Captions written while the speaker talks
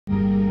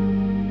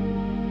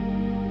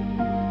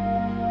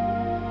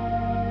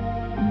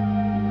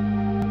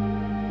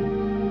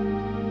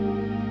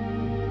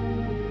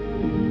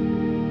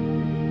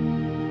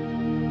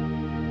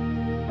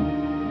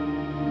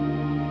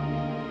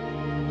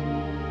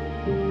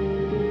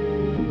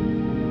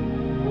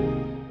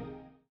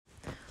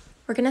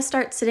We're going to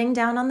start sitting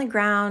down on the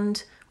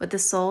ground with the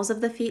soles of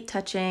the feet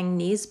touching,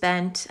 knees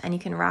bent, and you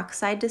can rock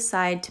side to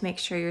side to make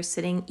sure you're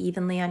sitting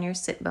evenly on your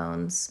sit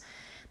bones.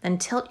 Then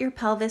tilt your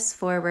pelvis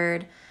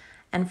forward,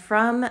 and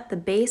from the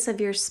base of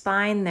your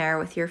spine there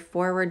with your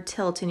forward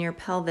tilt in your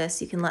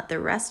pelvis, you can let the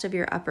rest of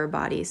your upper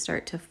body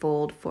start to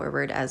fold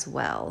forward as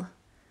well.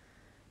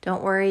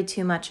 Don't worry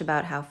too much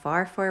about how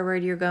far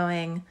forward you're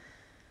going.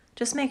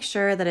 Just make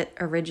sure that it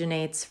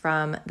originates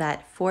from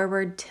that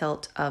forward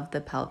tilt of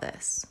the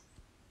pelvis.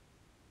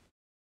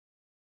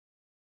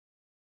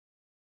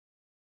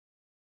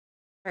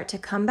 Start to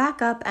come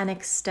back up and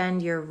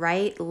extend your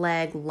right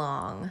leg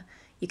long.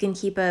 You can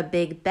keep a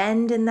big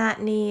bend in that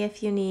knee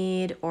if you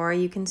need, or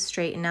you can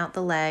straighten out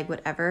the leg,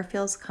 whatever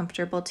feels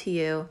comfortable to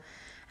you.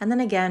 And then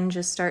again,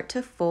 just start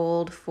to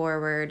fold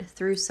forward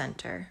through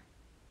center.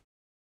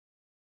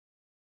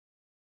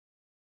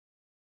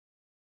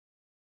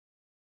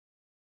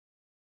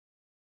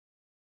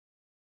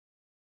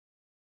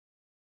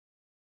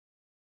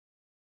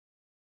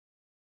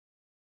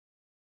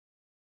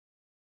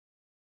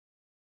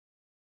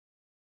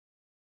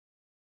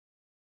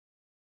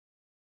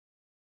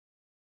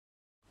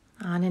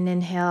 On an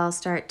inhale,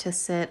 start to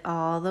sit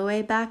all the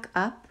way back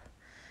up.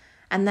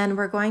 And then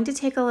we're going to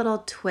take a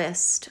little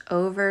twist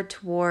over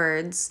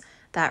towards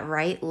that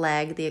right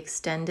leg, the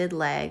extended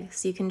leg.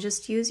 So you can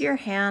just use your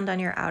hand on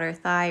your outer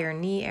thigh or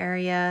knee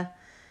area,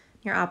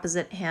 your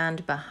opposite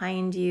hand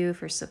behind you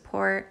for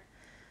support.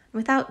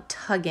 Without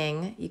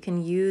tugging, you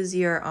can use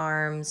your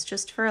arms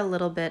just for a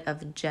little bit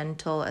of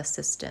gentle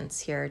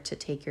assistance here to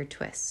take your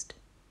twist.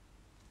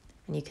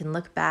 And you can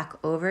look back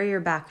over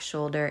your back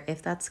shoulder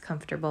if that's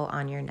comfortable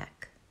on your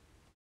neck.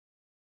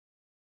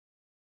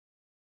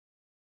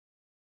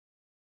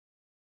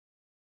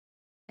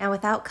 Now,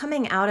 without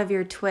coming out of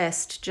your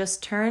twist,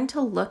 just turn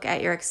to look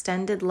at your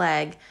extended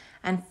leg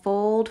and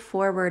fold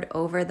forward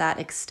over that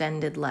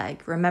extended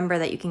leg. Remember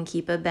that you can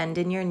keep a bend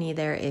in your knee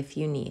there if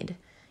you need.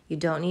 You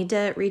don't need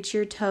to reach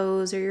your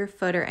toes or your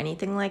foot or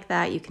anything like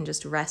that. You can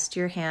just rest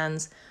your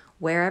hands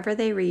wherever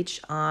they reach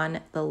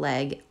on the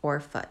leg or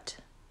foot.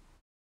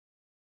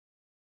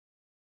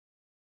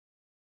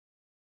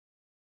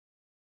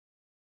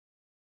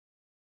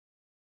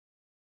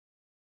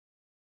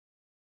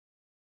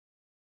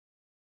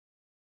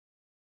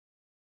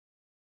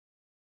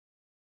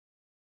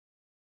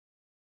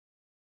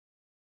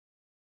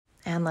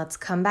 And let's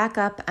come back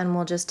up and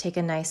we'll just take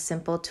a nice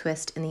simple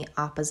twist in the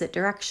opposite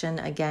direction,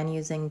 again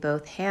using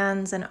both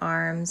hands and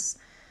arms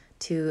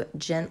to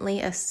gently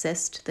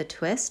assist the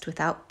twist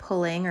without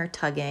pulling or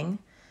tugging.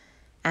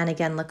 And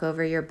again, look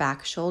over your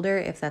back shoulder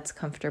if that's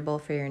comfortable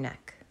for your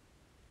neck.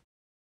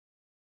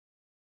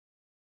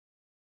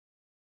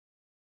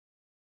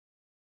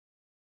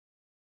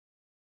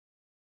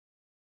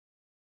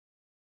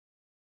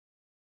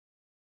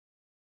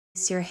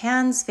 Your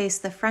hands face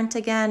the front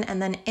again,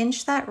 and then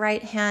inch that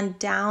right hand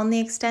down the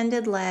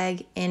extended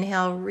leg.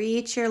 Inhale,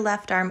 reach your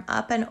left arm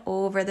up and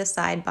over the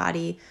side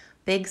body,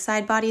 big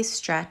side body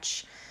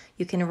stretch.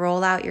 You can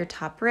roll out your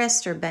top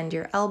wrist or bend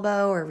your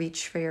elbow or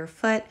reach for your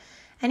foot.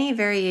 Any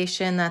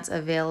variation that's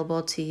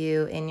available to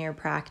you in your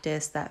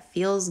practice that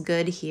feels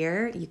good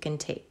here, you can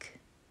take.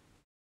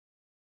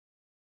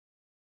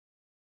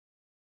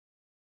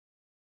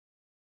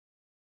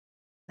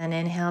 Then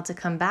inhale to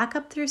come back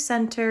up through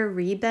center,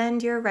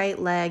 rebend your right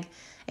leg,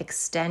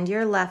 extend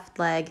your left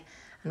leg,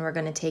 and we're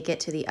going to take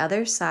it to the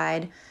other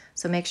side.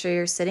 So make sure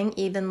you're sitting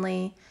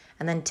evenly,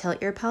 and then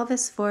tilt your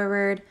pelvis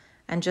forward,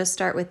 and just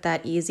start with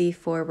that easy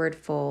forward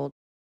fold.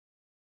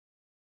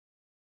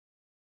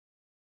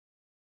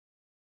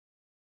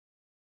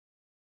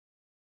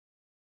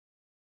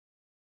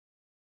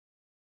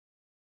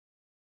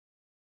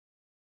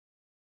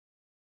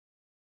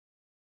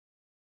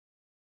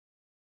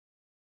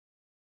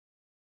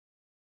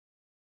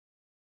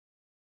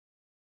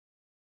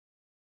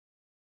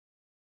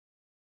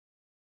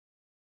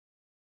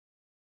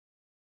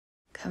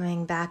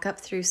 Coming back up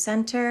through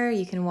center,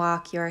 you can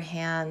walk your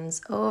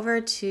hands over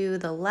to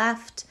the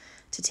left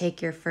to take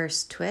your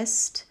first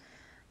twist,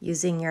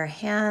 using your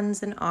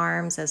hands and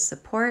arms as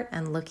support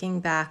and looking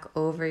back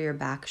over your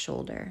back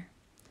shoulder.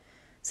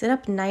 Sit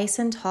up nice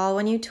and tall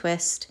when you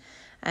twist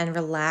and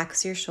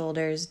relax your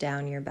shoulders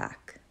down your back.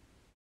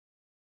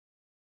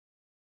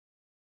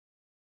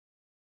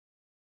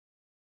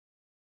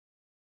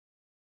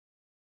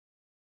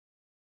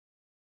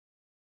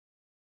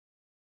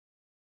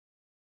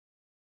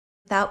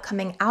 Without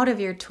coming out of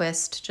your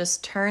twist,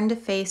 just turn to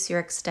face your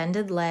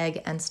extended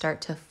leg and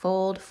start to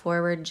fold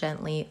forward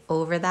gently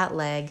over that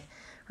leg,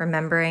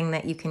 remembering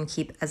that you can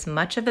keep as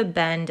much of a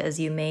bend as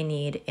you may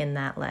need in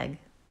that leg.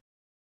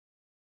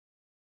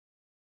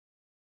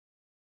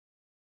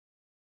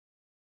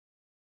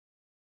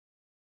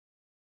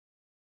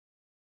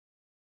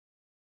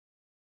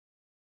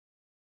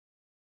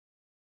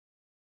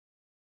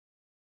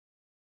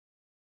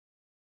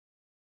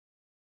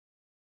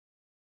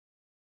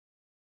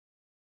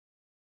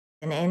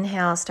 And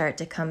inhale, start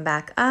to come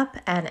back up,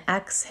 and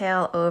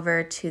exhale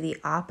over to the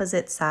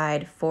opposite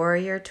side for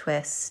your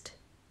twist.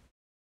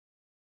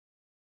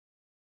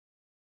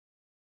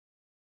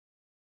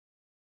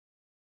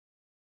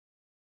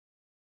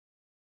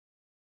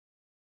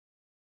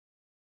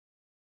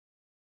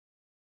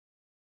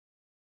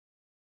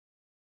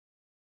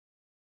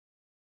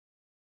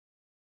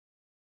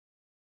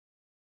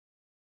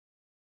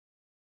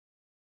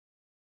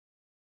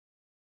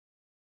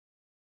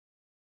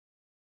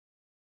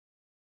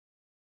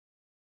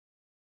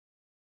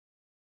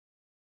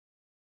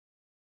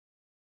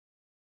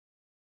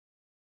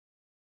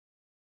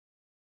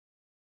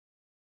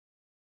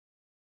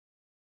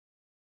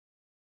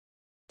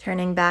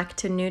 Turning back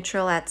to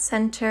neutral at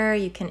center,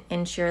 you can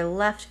inch your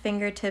left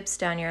fingertips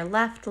down your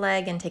left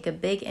leg and take a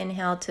big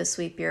inhale to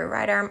sweep your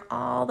right arm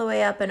all the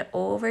way up and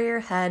over your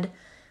head,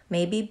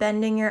 maybe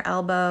bending your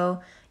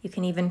elbow. You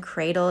can even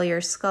cradle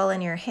your skull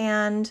in your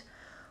hand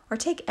or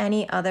take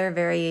any other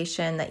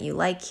variation that you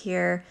like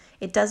here.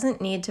 It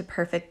doesn't need to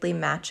perfectly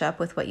match up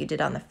with what you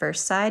did on the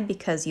first side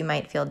because you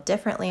might feel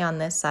differently on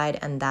this side,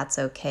 and that's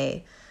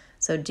okay.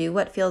 So do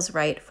what feels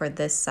right for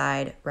this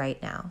side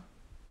right now.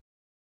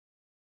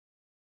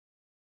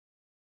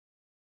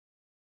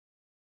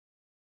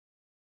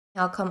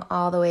 Now come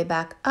all the way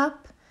back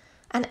up,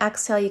 and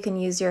exhale, you can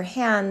use your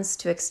hands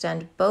to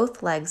extend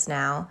both legs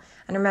now.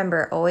 And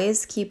remember,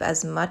 always keep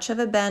as much of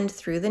a bend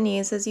through the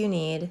knees as you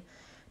need.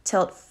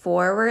 Tilt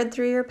forward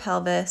through your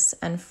pelvis,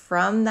 and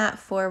from that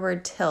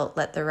forward tilt,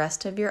 let the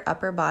rest of your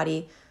upper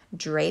body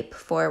drape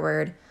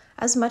forward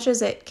as much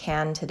as it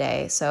can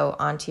today. So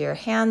onto your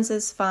hands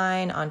is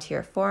fine, onto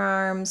your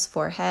forearms,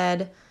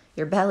 forehead,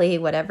 your belly,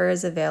 whatever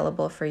is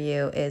available for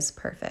you is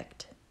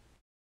perfect.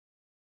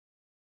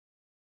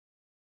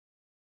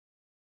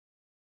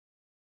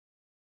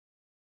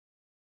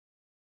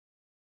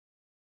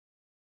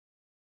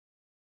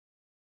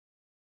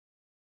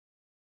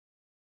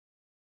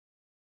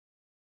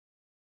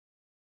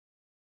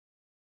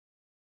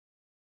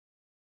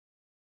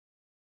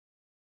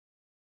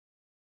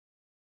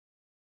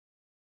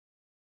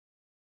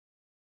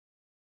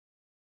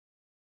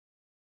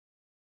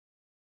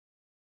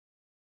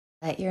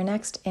 Let your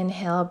next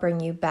inhale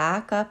bring you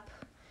back up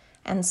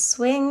and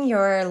swing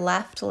your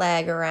left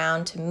leg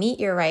around to meet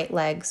your right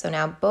leg. So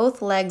now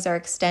both legs are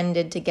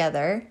extended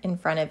together in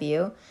front of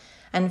you,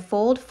 and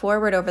fold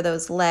forward over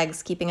those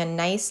legs, keeping a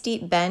nice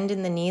deep bend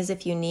in the knees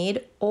if you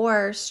need,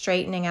 or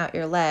straightening out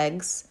your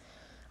legs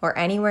or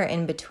anywhere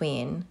in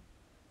between.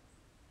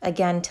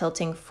 Again,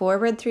 tilting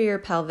forward through your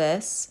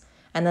pelvis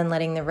and then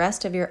letting the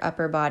rest of your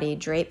upper body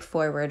drape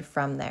forward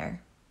from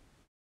there.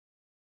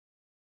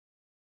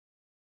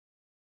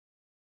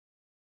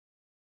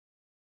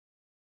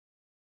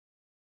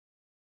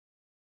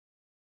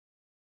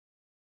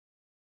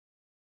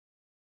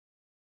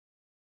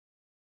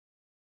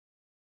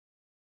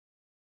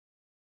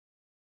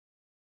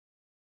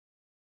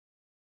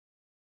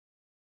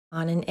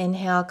 On an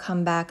inhale,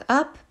 come back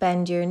up,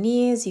 bend your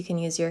knees. You can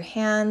use your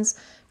hands,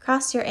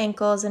 cross your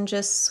ankles, and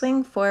just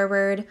swing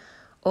forward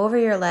over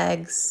your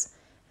legs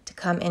to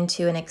come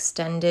into an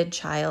extended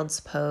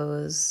child's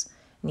pose.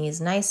 Knees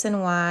nice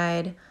and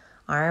wide,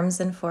 arms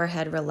and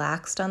forehead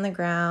relaxed on the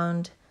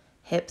ground,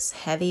 hips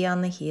heavy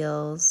on the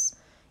heels.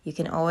 You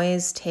can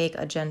always take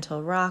a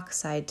gentle rock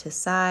side to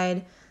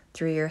side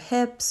through your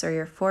hips or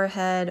your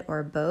forehead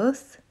or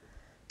both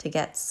to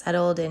get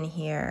settled in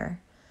here.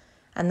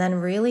 And then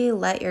really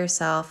let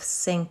yourself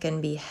sink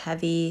and be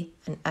heavy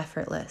and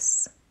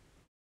effortless.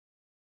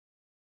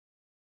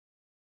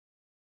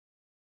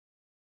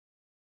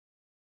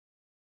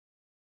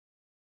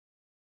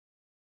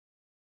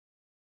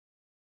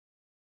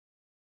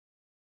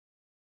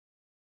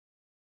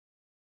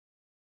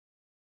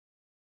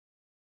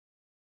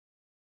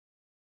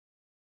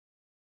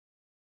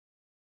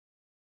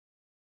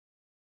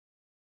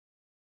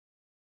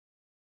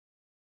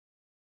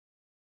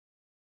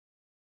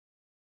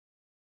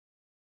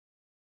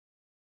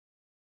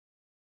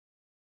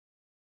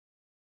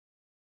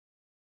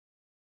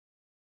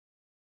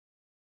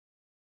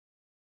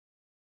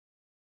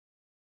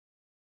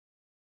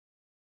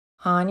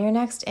 On your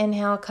next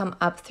inhale, come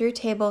up through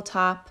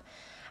tabletop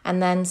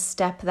and then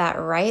step that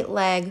right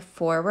leg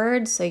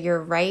forward so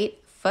your right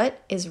foot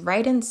is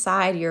right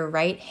inside your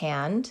right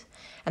hand,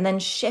 and then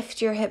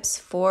shift your hips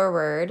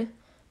forward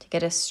to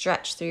get a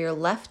stretch through your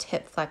left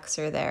hip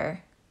flexor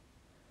there.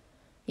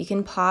 You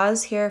can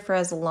pause here for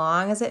as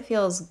long as it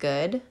feels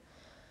good,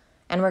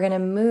 and we're going to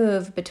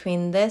move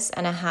between this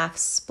and a half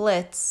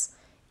splits,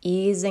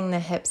 easing the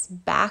hips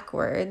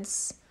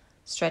backwards,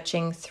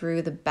 stretching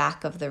through the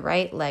back of the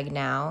right leg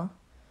now.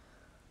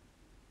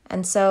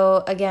 And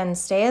so again,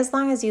 stay as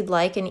long as you'd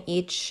like in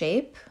each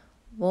shape.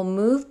 We'll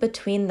move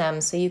between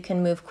them so you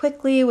can move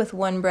quickly with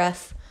one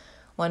breath,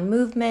 one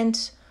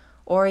movement,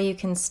 or you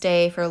can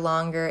stay for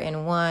longer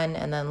in one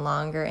and then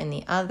longer in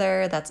the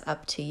other. That's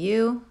up to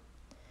you.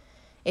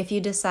 If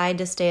you decide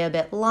to stay a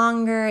bit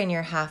longer in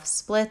your half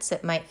splits,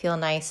 it might feel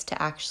nice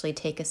to actually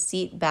take a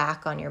seat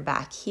back on your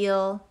back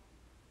heel.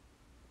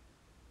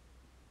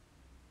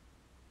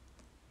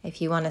 If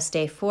you want to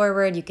stay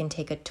forward, you can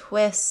take a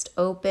twist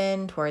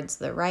open towards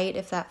the right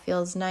if that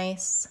feels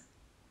nice.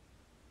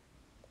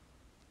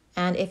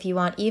 And if you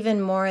want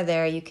even more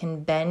there, you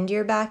can bend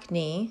your back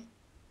knee.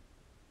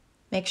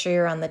 Make sure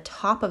you're on the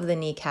top of the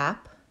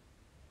kneecap.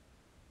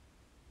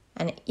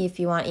 And if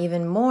you want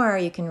even more,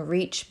 you can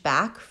reach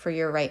back for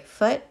your right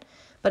foot.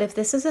 But if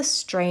this is a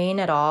strain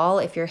at all,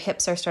 if your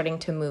hips are starting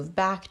to move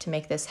back to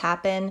make this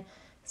happen,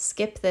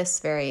 skip this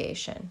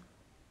variation.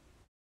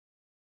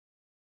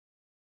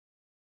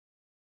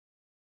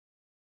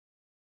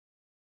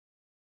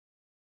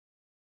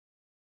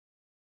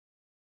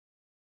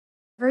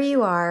 Wherever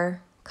you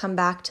are, come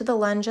back to the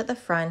lunge at the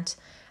front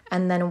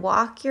And then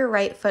walk your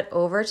right foot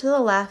over to the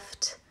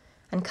left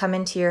and come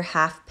into your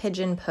half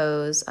pigeon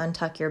pose.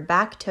 Untuck your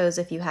back toes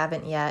if you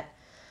haven't yet.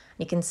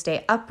 You can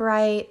stay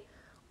upright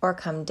or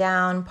come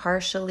down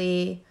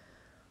partially,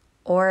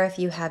 or if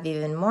you have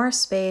even more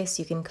space,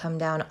 you can come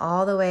down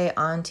all the way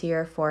onto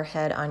your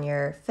forehead on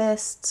your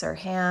fists or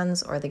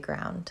hands or the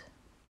ground.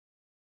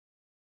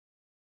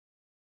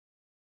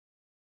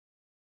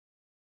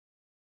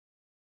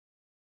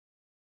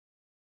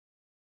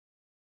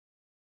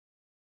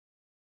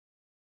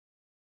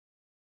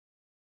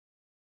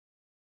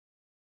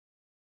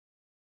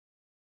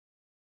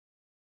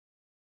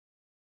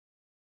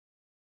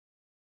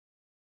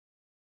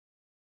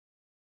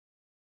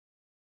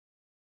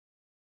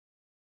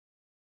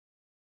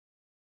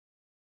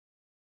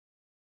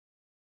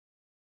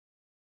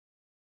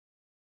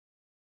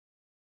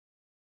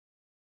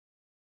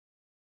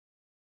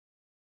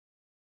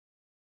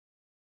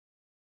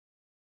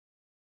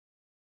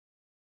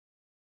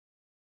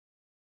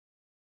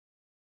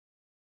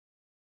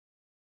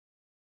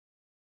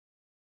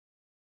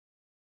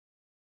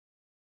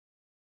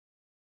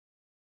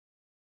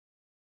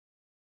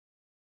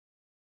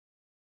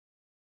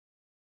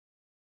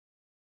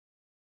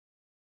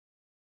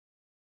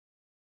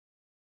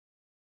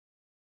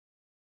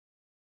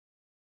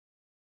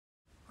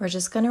 We're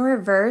just going to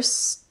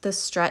reverse the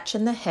stretch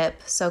in the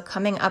hip, so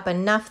coming up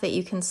enough that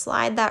you can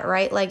slide that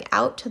right leg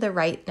out to the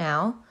right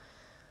now.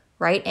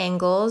 Right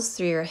angles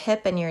through your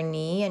hip and your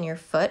knee and your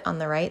foot on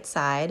the right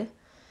side.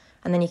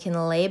 And then you can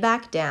lay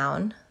back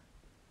down.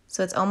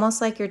 So it's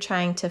almost like you're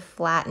trying to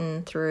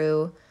flatten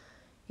through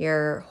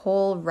your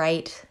whole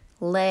right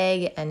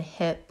leg and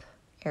hip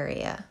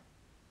area.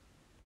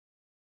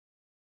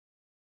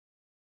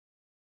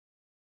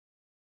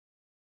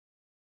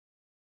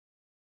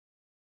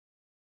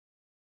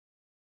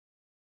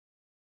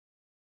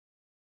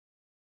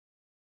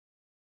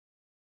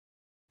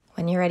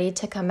 When you're ready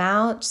to come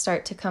out,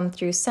 start to come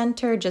through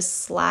center,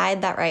 just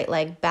slide that right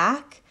leg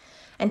back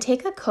and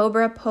take a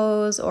cobra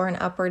pose or an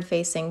upward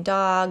facing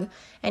dog,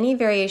 any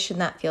variation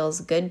that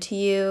feels good to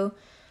you,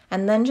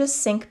 and then just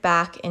sink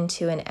back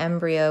into an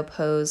embryo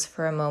pose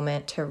for a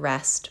moment to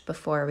rest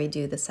before we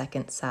do the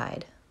second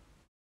side.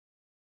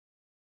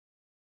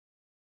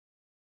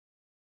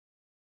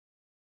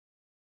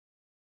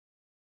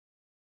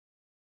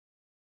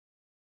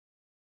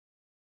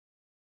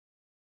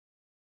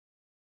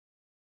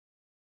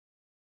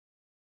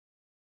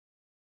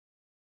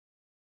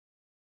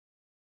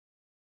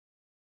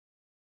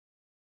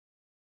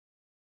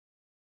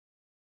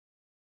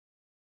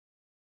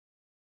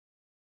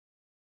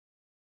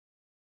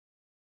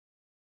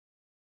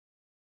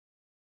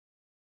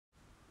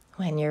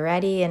 When you're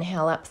ready,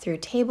 inhale up through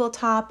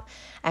tabletop.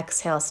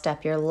 Exhale,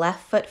 step your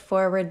left foot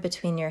forward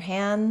between your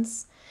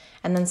hands,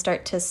 and then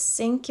start to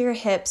sink your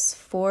hips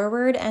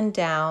forward and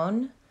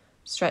down.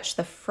 Stretch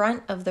the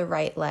front of the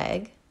right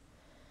leg.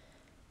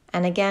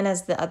 And again,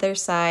 as the other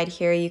side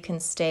here, you can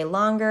stay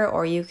longer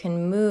or you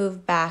can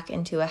move back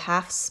into a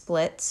half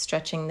split,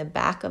 stretching the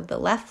back of the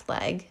left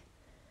leg.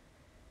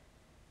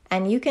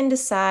 And you can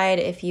decide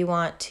if you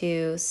want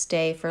to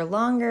stay for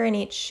longer in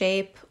each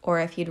shape or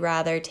if you'd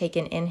rather take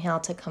an inhale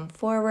to come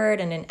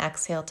forward and an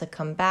exhale to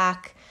come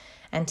back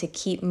and to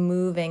keep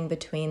moving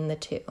between the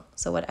two.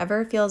 So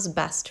whatever feels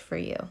best for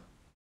you.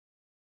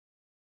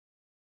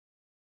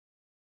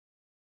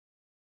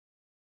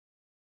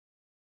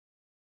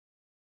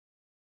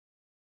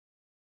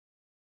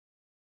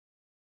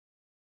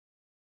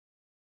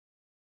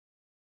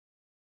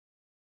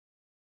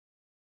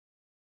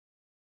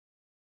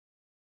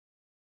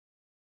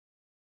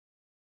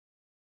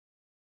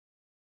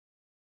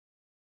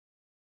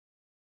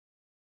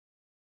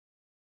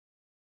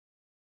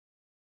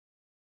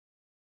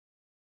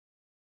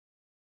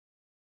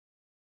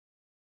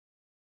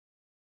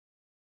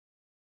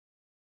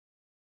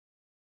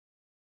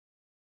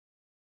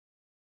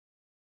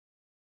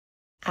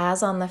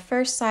 As on the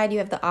first side, you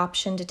have the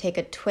option to take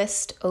a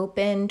twist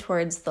open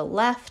towards the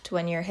left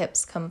when your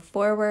hips come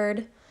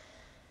forward.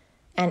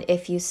 And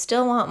if you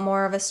still want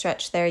more of a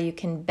stretch there, you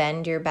can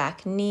bend your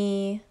back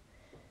knee.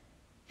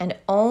 And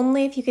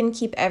only if you can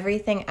keep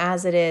everything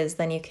as it is,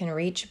 then you can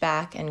reach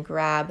back and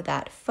grab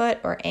that foot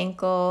or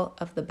ankle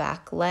of the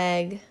back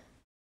leg.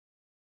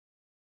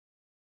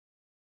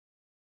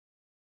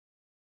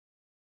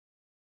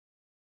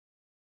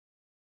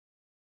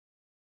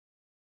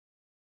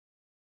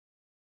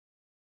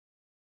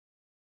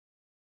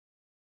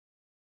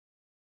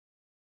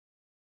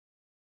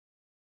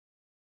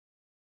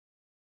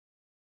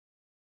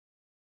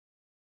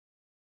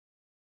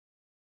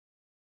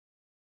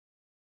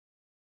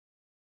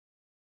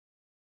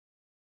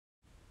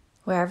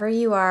 Wherever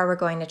you are, we're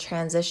going to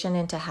transition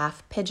into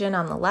half pigeon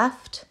on the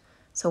left.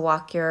 So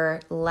walk your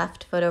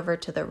left foot over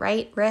to the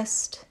right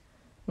wrist,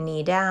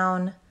 knee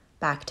down,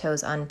 back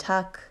toes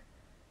untuck,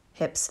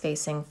 hips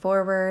facing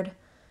forward,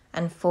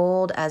 and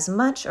fold as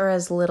much or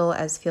as little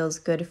as feels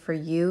good for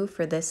you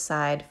for this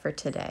side for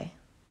today.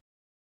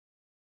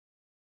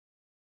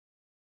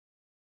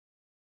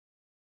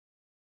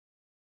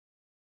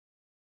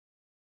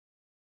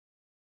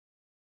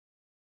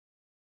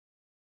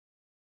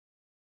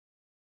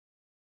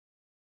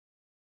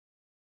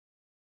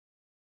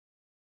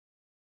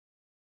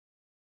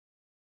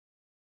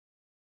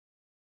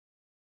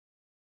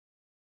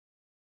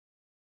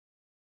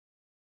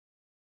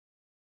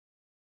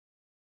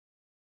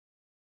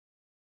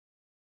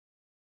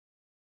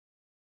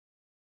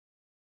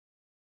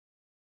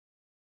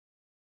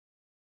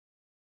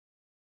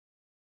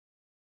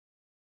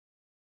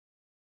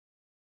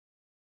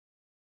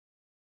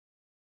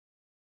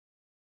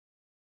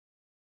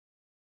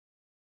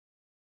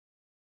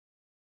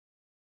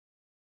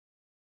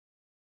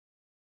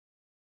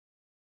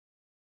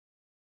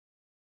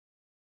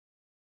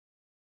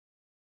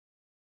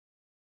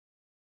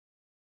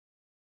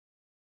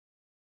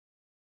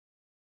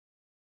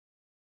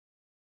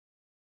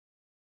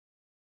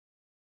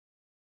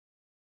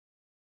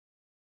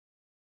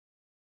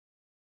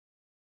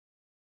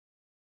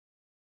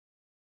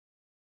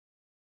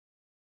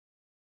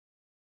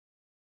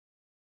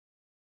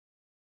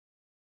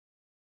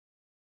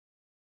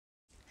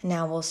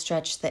 Now we'll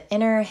stretch the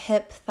inner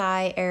hip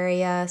thigh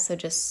area. So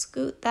just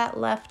scoot that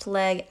left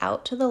leg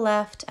out to the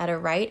left at a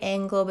right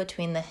angle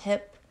between the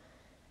hip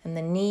and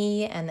the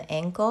knee and the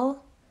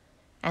ankle,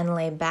 and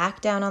lay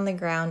back down on the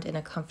ground in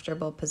a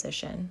comfortable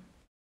position.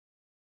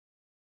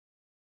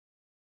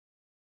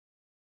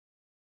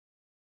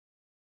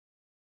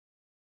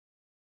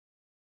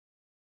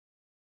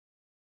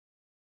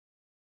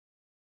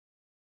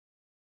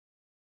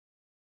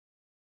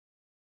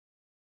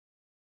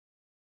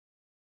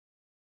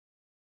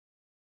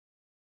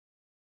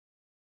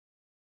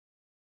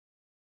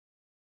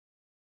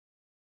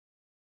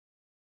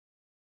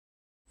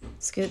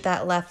 Scoot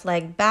that left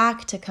leg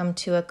back to come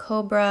to a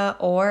cobra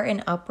or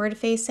an upward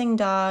facing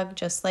dog,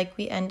 just like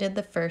we ended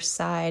the first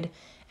side.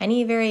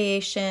 Any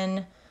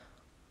variation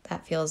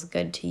that feels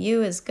good to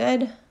you is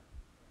good.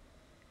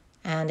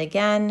 And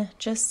again,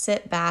 just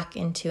sit back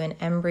into an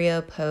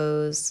embryo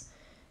pose.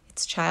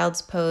 It's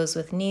child's pose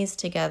with knees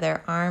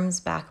together,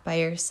 arms back by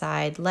your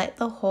side. Let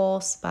the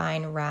whole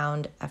spine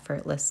round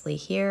effortlessly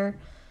here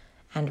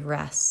and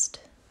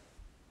rest.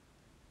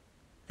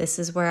 This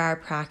is where our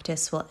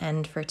practice will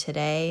end for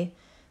today.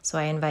 So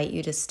I invite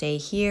you to stay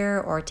here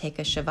or take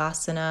a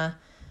Shavasana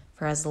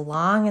for as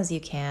long as you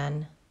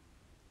can.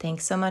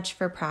 Thanks so much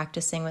for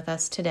practicing with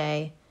us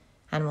today,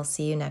 and we'll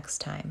see you next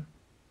time.